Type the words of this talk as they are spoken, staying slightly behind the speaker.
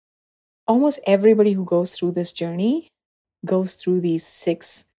Almost everybody who goes through this journey goes through these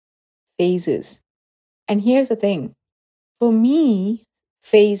 6 phases. And here's the thing, for me,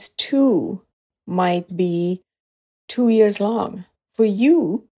 phase 2 might be 2 years long. For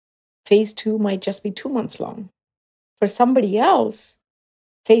you, phase 2 might just be 2 months long. For somebody else,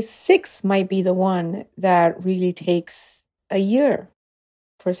 phase 6 might be the one that really takes a year.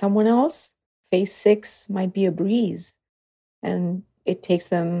 For someone else, phase 6 might be a breeze and it takes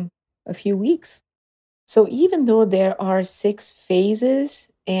them a few weeks. So even though there are 6 phases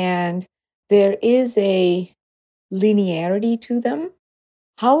and there is a linearity to them,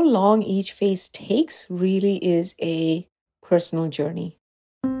 how long each phase takes really is a personal journey.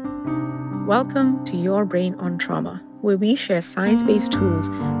 Welcome to Your Brain on Trauma, where we share science-based tools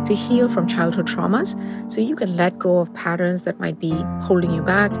to heal from childhood traumas so you can let go of patterns that might be holding you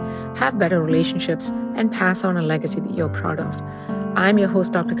back, have better relationships, and pass on a legacy that you're proud of. I'm your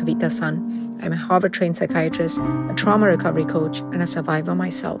host, Dr. Kavita Sun. I'm a Harvard-trained psychiatrist, a trauma recovery coach, and a survivor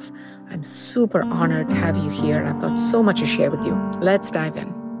myself. I'm super honored to have you here, and I've got so much to share with you. Let's dive in.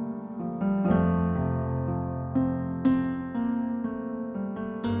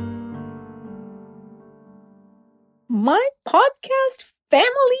 My podcast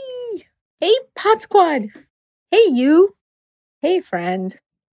family. Hey, Pod Squad. Hey, you. Hey, friend.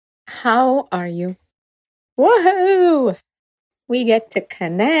 How are you? Woohoo! We get to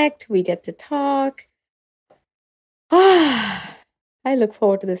connect. We get to talk. I look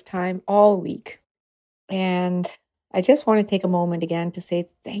forward to this time all week. And I just want to take a moment again to say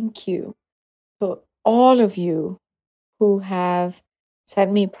thank you to all of you who have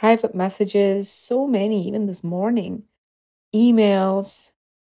sent me private messages, so many, even this morning, emails,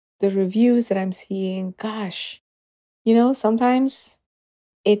 the reviews that I'm seeing. Gosh, sometimes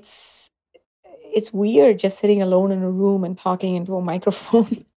it's weird just sitting alone in a room and talking into a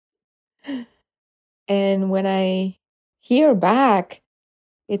microphone. And when I hear back,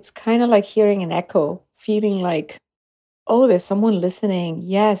 it's kind of like hearing an echo, feeling like, oh, there's someone listening.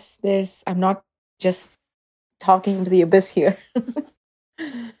 Yes, I'm not just talking into the abyss here.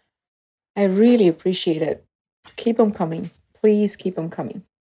 I really appreciate it. Keep them coming. Please keep them coming.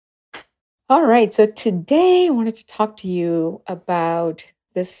 All right. So today I wanted to talk to you about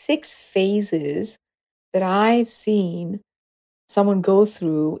the 6 phases that I've seen someone go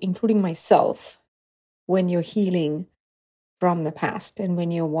through, including myself, when you're healing from the past and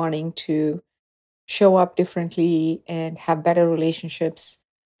when you're wanting to show up differently and have better relationships.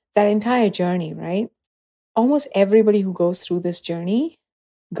 That entire journey, right? Almost everybody who goes through this journey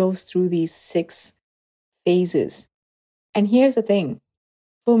goes through these 6 phases. And here's the thing,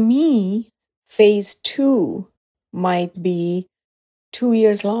 for me, phase 2 might be 2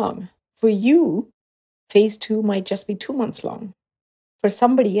 years long. For you, phase 2 might just be 2 months long. For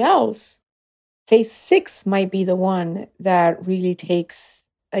somebody else, phase 6 might be the one that really takes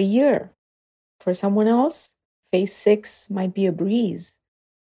a year. For someone else, phase 6 might be a breeze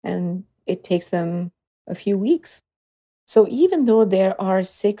and it takes them a few weeks. So even though there are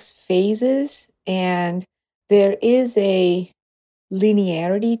 6 phases and there is a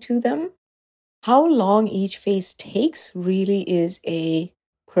linearity to them, how long each phase takes really is a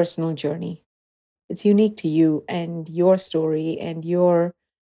personal journey. It's unique to you and your story and your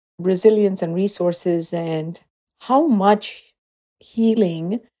resilience and resources and how much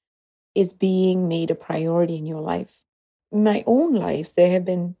healing is being made a priority in your life. In my own life, there have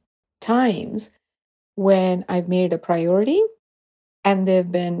been times when I've made it a priority, and there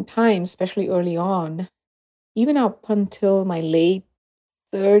have been times, especially early on, even up until my late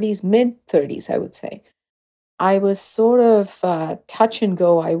 30s, mid 30s, I would say, I was sort of touch and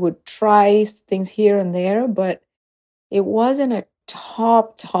go. I would try things here and there, but it wasn't a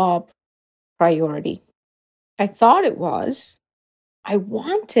top priority. I thought it was. I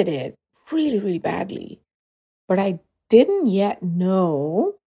wanted it really, really badly, but I didn't yet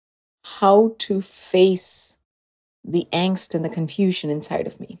know how to face the angst and the confusion inside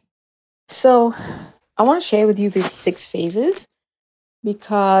of me. So I want to share with you the 6 phases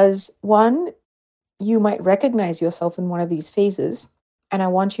because one, you might recognize yourself in one of these phases. And I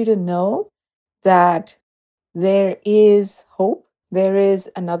want you to know that there is hope. There is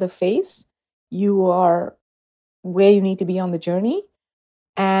another phase. You are where you need to be on the journey.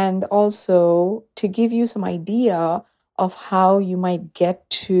 And also to give you some idea of how you might get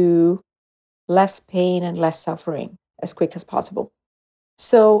to less pain and less suffering as quick as possible.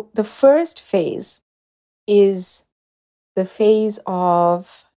 So the first phase is the phase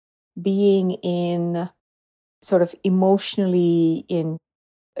of being in sort of emotionally in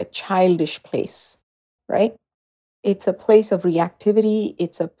a childish place, right? It's a place of reactivity.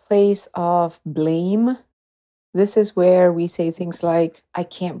 It's a place of blame. This is where we say things like, I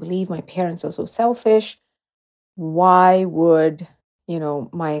can't believe my parents are so selfish. Why would,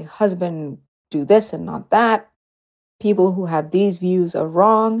 my husband do this and not that? People who have these views are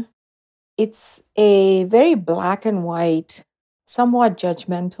wrong. It's a very black and white, somewhat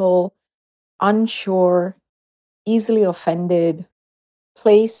judgmental, unsure, easily offended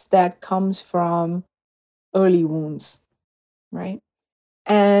place that comes from early wounds, right?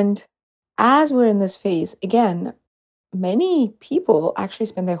 And as we're in this phase, again, many people actually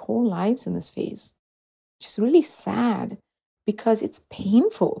spend their whole lives in this phase, which is really sad because it's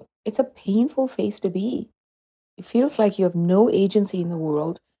painful. It's a painful phase to be. It feels like you have no agency in the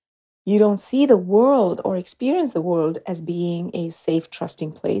world. You don't see the world or experience the world as being a safe,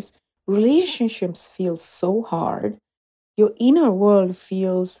 trusting place. Relationships feel so hard. Your inner world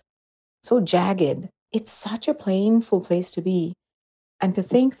feels so jagged. It's such a painful place to be. And to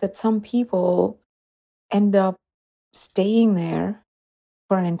think that some people end up staying there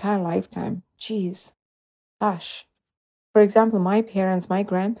for an entire lifetime. Geez, gosh. For example, my parents, my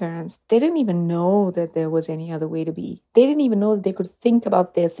grandparents, they didn't even know that there was any other way to be. They didn't even know that they could think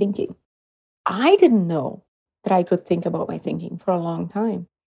about their thinking. I didn't know that I could think about my thinking for a long time.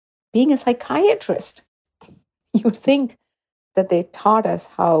 Being a psychiatrist, you'd think that they taught us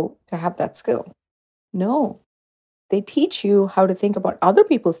how to have that skill. No, they teach you how to think about other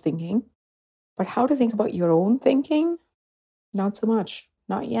people's thinking, but how to think about your own thinking, not so much,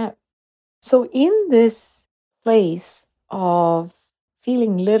 not yet. So, in this place of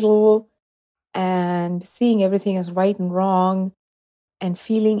feeling little and seeing everything as right and wrong and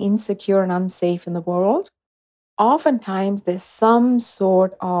feeling insecure and unsafe in the world, oftentimes there's some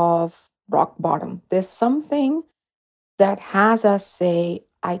sort of rock bottom. There's something that has us say,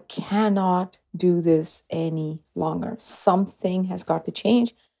 I cannot do this any longer. Something has got to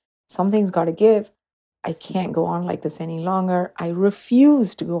change. Something's got to give. I can't go on like this any longer. I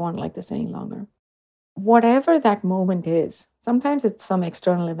refuse to go on like this any longer. Whatever that moment is, sometimes it's some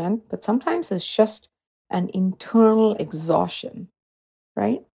external event, but sometimes it's just an internal exhaustion,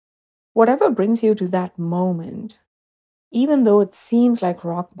 right? Whatever brings you to that moment, even though it seems like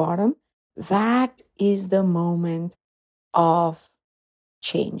rock bottom, that is the moment of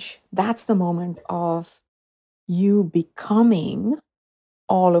change. That's the moment of you becoming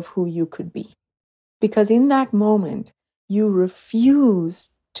all of who you could be. Because in that moment, you refuse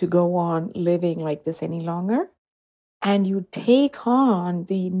to go on living like this any longer. And you take on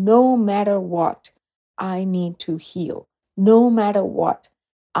the no matter what, I need to heal. No matter what,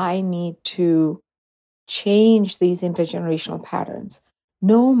 I need to change these intergenerational patterns.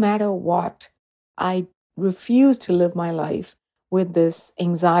 No matter what, I refuse to live my life with this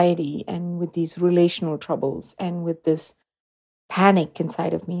anxiety and with these relational troubles and with this panic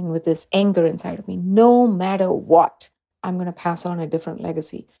inside of me and with this anger inside of me. No matter what, I'm going to pass on a different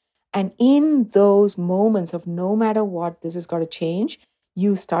legacy. And in those moments of no matter what, this has got to change,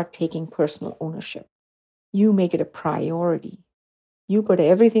 you start taking personal ownership. You make it a priority. You put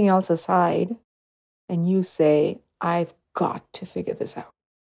everything else aside and you say, I've got to figure this out.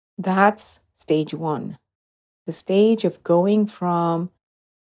 That's stage one. The stage of going from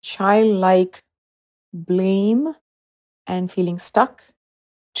childlike blame and feeling stuck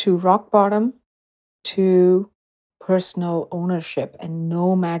to rock bottom to personal ownership. And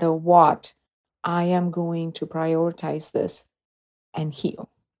no matter what, I am going to prioritize this and heal.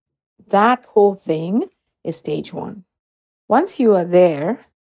 That whole thing is stage one. Once you are there,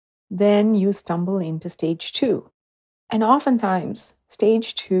 then you stumble into stage two. And oftentimes,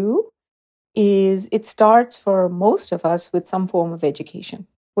 stage two it starts for most of us with some form of education.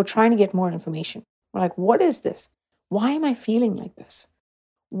 We're trying to get more information. We're like, what is this? Why am I feeling like this?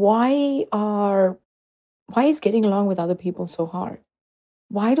 Why is getting along with other people so hard?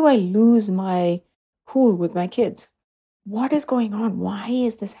 Why do I lose my cool with my kids? What is going on? Why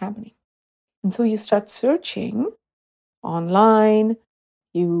is this happening? And so you start searching online,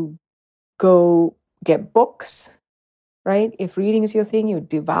 you go get books, right? If reading is your thing, you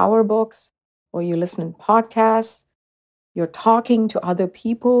devour books or you listen to podcasts, you're talking to other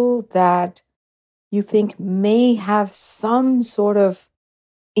people that you think may have some sort of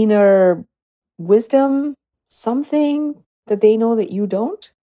inner wisdom, something that they know that you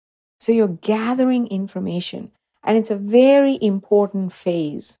don't. So you're gathering information. And it's a very important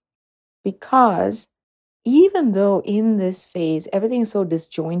phase because even though in this phase everything is so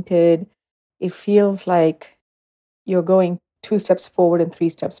disjointed, it feels like you're going 2 steps forward and 3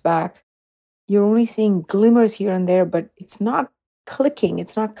 steps back. You're only seeing glimmers here and there, but it's not clicking,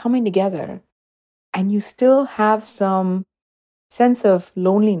 it's not coming together. and you still have some sense of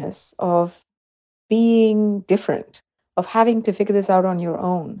loneliness, of being different, of having to figure this out on your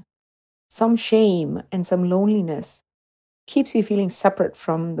own, some shame and some loneliness keeps you feeling separate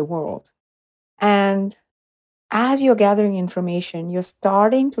from the world. And as you're gathering information, you're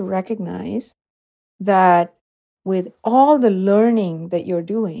starting to recognize that with all the learning that you're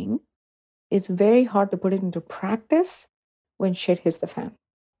doing, it's very hard to put it into practice when shit hits the fan,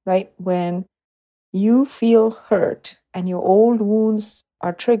 right? When you feel hurt and your old wounds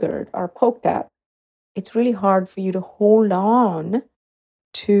are triggered, are poked at, it's really hard for you to hold on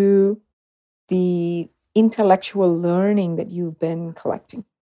to the intellectual learning that you've been collecting.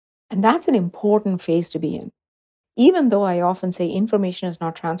 And that's an important phase to be in. Even though I often say information is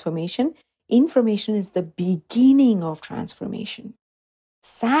not transformation, information is the beginning of transformation.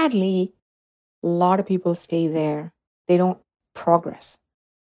 Sadly, a lot of people stay there. They don't progress.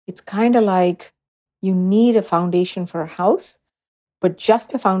 It's kind of like you need a foundation for a house, but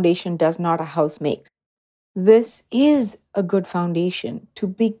just a foundation does not a house make. This is a good foundation to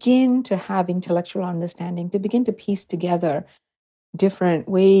begin to have intellectual understanding, to begin to piece together different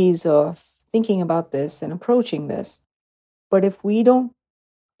ways of thinking about this and approaching this. But if we don't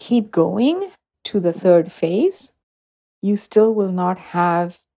keep going to the third phase, you still will not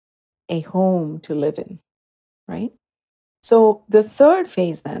have a home to live in, right? So the third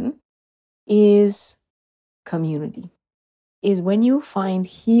phase then is community, is when you find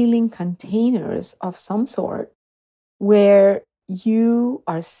healing containers of some sort where you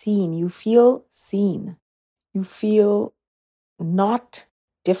are seen, you feel seen, you feel not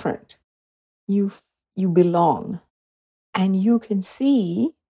different, you belong, and you can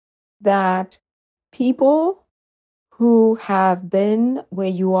see that people who have been where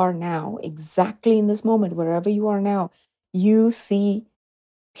you are now, exactly in this moment, wherever you are now, you see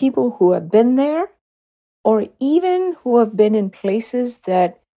people who have been there or even who have been in places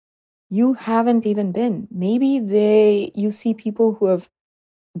that you haven't even been. Maybe you see people who have,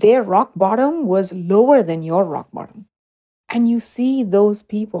 their rock bottom was lower than your rock bottom. And you see those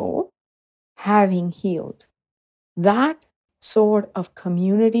people having healed. That sort of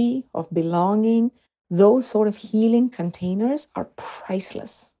community of belonging, those sort of healing containers are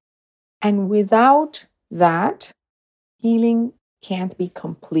priceless. And without that, healing can't be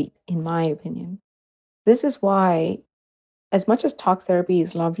complete, in my opinion. This is why, as much as talk therapy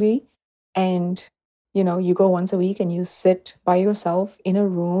is lovely, and you go once a week and you sit by yourself in a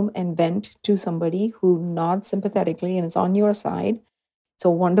room and vent to somebody who nods sympathetically and is on your side, it's a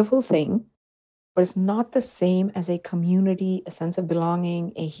wonderful thing. But it's not the same as a community, a sense of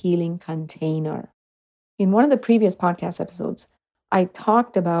belonging, a healing container. In one of the previous podcast episodes, I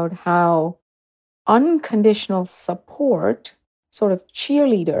talked about how unconditional support, sort of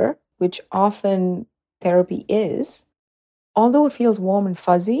cheerleader, which often therapy is, although it feels warm and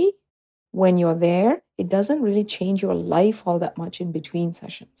fuzzy when you're there, it doesn't really change your life all that much in between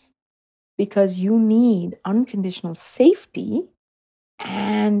sessions because you need unconditional safety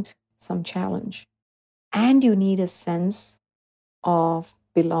and some challenge. And you need a sense of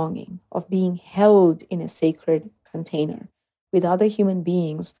belonging, of being held in a sacred container with other human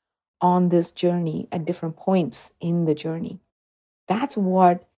beings on this journey at different points in the journey. That's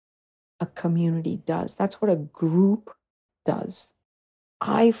what a community does. That's what a group does.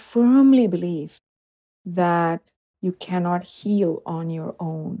 I firmly believe that you cannot heal on your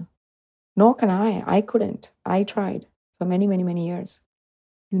own. Nor can I. I couldn't. I tried for many, many, many years.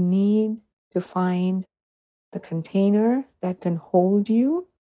 You need to find the container that can hold you,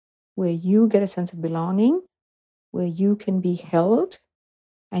 where you get a sense of belonging, where you can be held,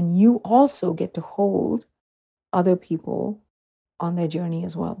 and you also get to hold other people on their journey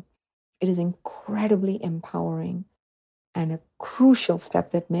as well. It is incredibly empowering and a crucial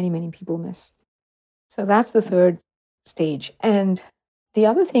step that many, many people miss. So that's the third stage. And the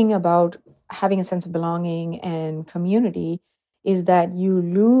other thing about having a sense of belonging and community is that you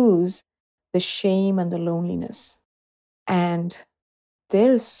lose the shame and the loneliness. And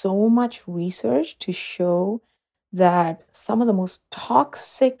there is so much research to show that some of the most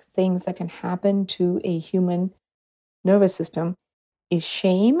toxic things that can happen to a human nervous system is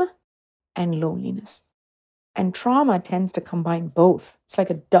shame and loneliness. And trauma tends to combine both. It's like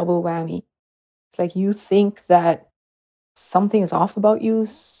a double whammy. It's like you think that something is off about you,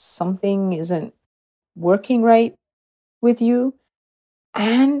 something isn't working right with you,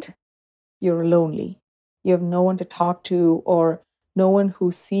 and you're lonely. You have no one to talk to or no one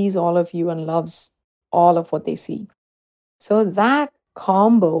who sees all of you and loves all of what they see. So that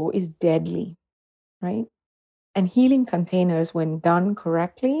combo is deadly, right? And healing containers, when done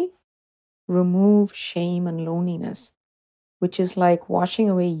correctly, remove shame and loneliness, which is like washing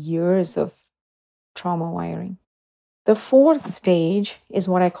away years of trauma wiring. The fourth stage is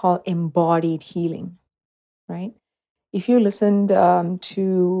what I call embodied healing, right? If you listened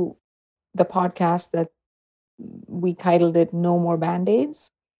to the podcast that we titled it No More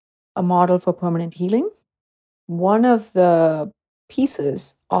Band-Aids, a model for permanent healing, one of the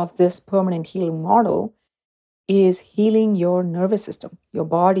pieces of this permanent healing model is healing your nervous system, your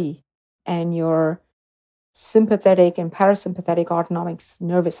body, and your sympathetic and parasympathetic autonomic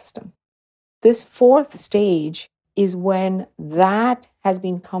nervous system. This fourth stage is when that has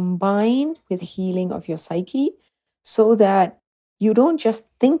been combined with healing of your psyche so that you don't just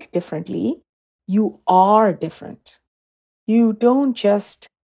think differently, you are different. You don't just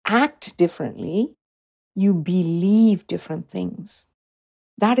act differently, you believe different things.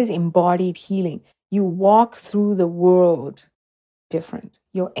 That is embodied healing. You walk through the world different.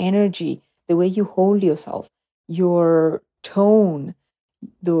 Your energy, the way you hold yourself, your tone,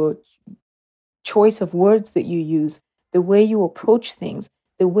 the choice of words that you use, the way you approach things,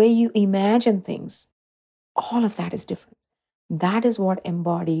 the way you imagine things, all of that is different. That is what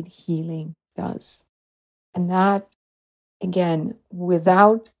embodied healing does. And that, again,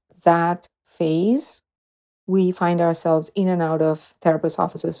 without that phase, we find ourselves in and out of therapists'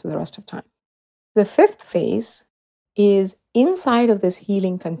 offices for the rest of time. The fifth phase is inside of this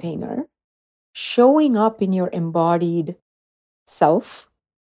healing container, showing up in your embodied self,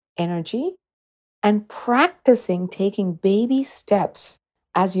 energy, and practicing taking baby steps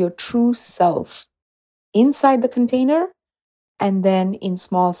as your true self inside the container and then in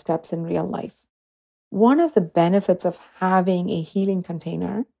small steps in real life. One of the benefits of having a healing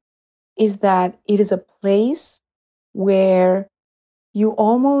container is that it is a place where you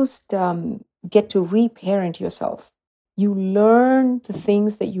almost get to reparent yourself. You learn the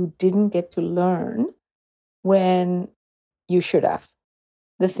things that you didn't get to learn when you should have.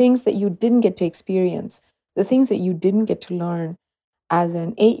 The things that you didn't get to experience, the things that you didn't get to learn as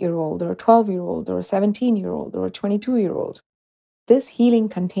an 8-year-old or a 12-year-old or a 17-year-old or a 22-year-old. This healing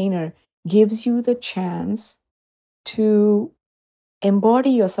container gives you the chance to embody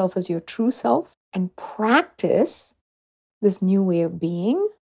yourself as your true self and practice this new way of being.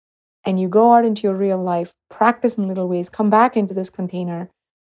 And you go out into your real life, practice in little ways, come back into this container,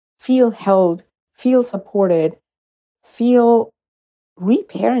 feel held, feel supported, feel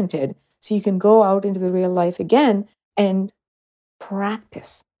reparented, so you can go out into the real life again and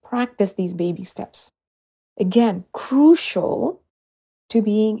practice these baby steps. Again, crucial to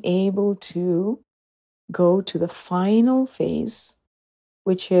being able to go to the final phase,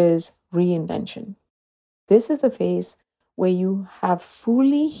 which is reinvention. This is the phase where you have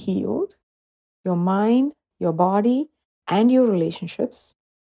fully healed your mind, your body, and your relationships,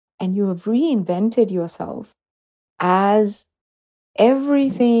 and you have reinvented yourself as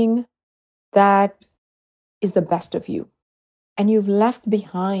everything that is the best of you. And you've left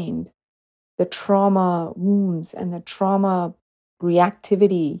behind the trauma wounds and the trauma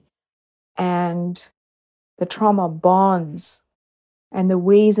reactivity and the trauma bonds and the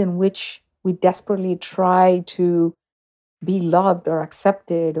ways in which we desperately try to be loved or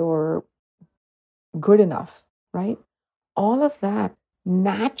accepted or good enough, right? All of that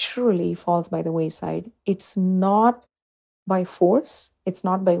naturally falls by the wayside. It's not by force, it's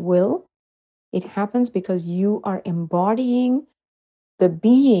not by will. It happens because you are embodying the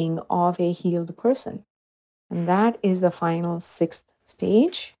being of a healed person. And that is the final sixth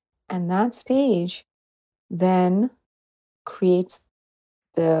stage. And that stage then creates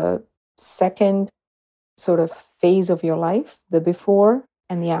the second sort of phase of your life, the before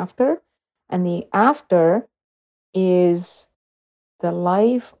and the after. And the after is the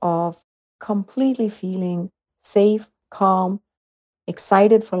life of completely feeling safe, calm,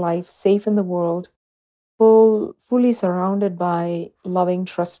 excited for life, safe in the world, fully surrounded by loving,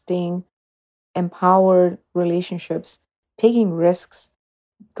 trusting, empowered relationships, taking risks,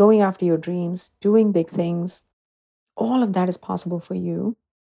 going after your dreams, doing big things. All of that is possible for you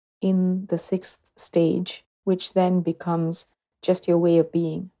in the sixth stage, which then becomes just your way of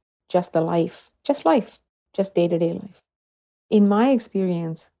being, just the life, just day-to-day life. In my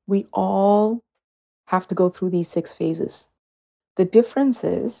experience, we all have to go through these 6 phases. The difference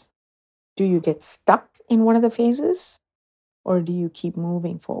is, do you get stuck in one of the phases or do you keep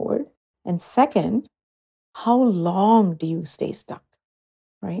moving forward? And second, how long do you stay stuck,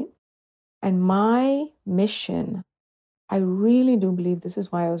 right? And my mission, I really do believe this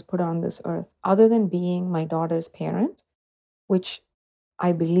is why I was put on this earth, other than being my daughter's parent, which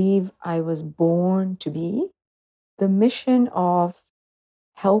I believe I was born to be, the mission of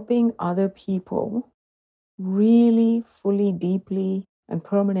helping other people really fully, deeply, and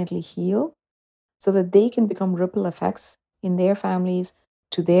permanently heal so that they can become ripple effects in their families,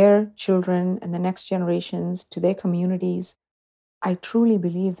 to their children and the next generations, to their communities. I truly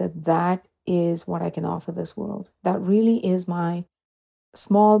believe that that is what I can offer this world. That really is my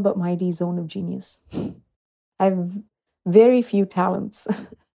small but mighty zone of genius. I have very few talents.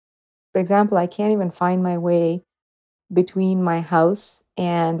 For example, I can't even find my way between my house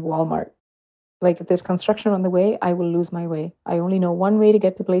and Walmart. Like if there's construction on the way, I will lose my way. I only know one way to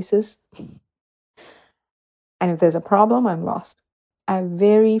get to places. And if there's a problem, I'm lost. I have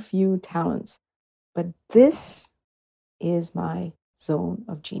very few talents. But this is my zone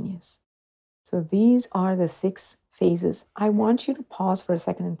of genius. So these are the 6 phases. I want you to pause for a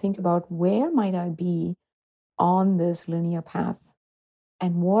second and think about, where might I be on this linear path?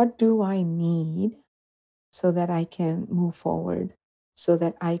 And what do I need so that I can move forward, so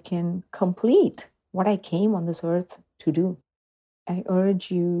that I can complete what I came on this earth to do? I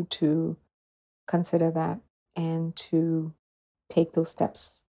urge you to consider that and to take those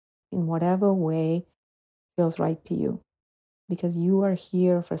steps in whatever way feels right to you, because you are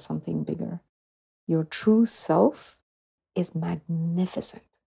here for something bigger. Your true self is magnificent.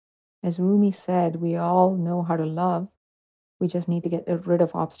 As Rumi said, we all know how to love. We just need to get rid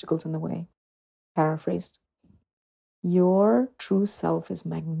of obstacles in the way. Paraphrased. Your true self is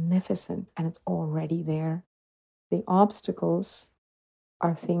magnificent and it's already there. The obstacles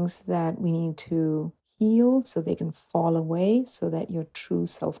are things that we need to heal so they can fall away, so that your true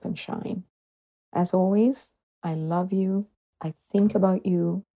self can shine. As always, I love you. I think about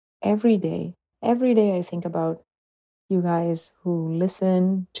you every day. Every day I think about you guys who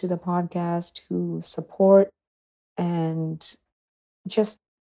listen to the podcast, who support, and just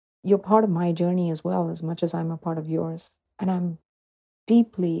you're part of my journey as well, as much as I'm a part of yours. And I'm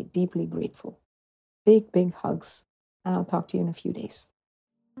deeply, deeply grateful. Big, big hugs. And I'll talk to you in a few days.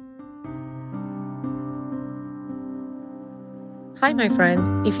 Hi, my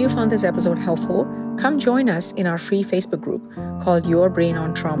friend. If you found this episode helpful, come join us in our free Facebook group called Your Brain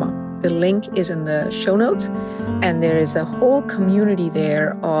on Trauma. The link is in the show notes, and there is a whole community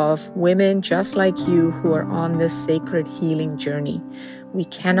there of women just like you who are on this sacred healing journey. We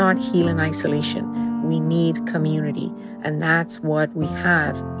cannot heal in isolation. We need community, and that's what we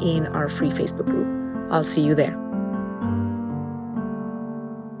have in our free Facebook group. I'll see you there.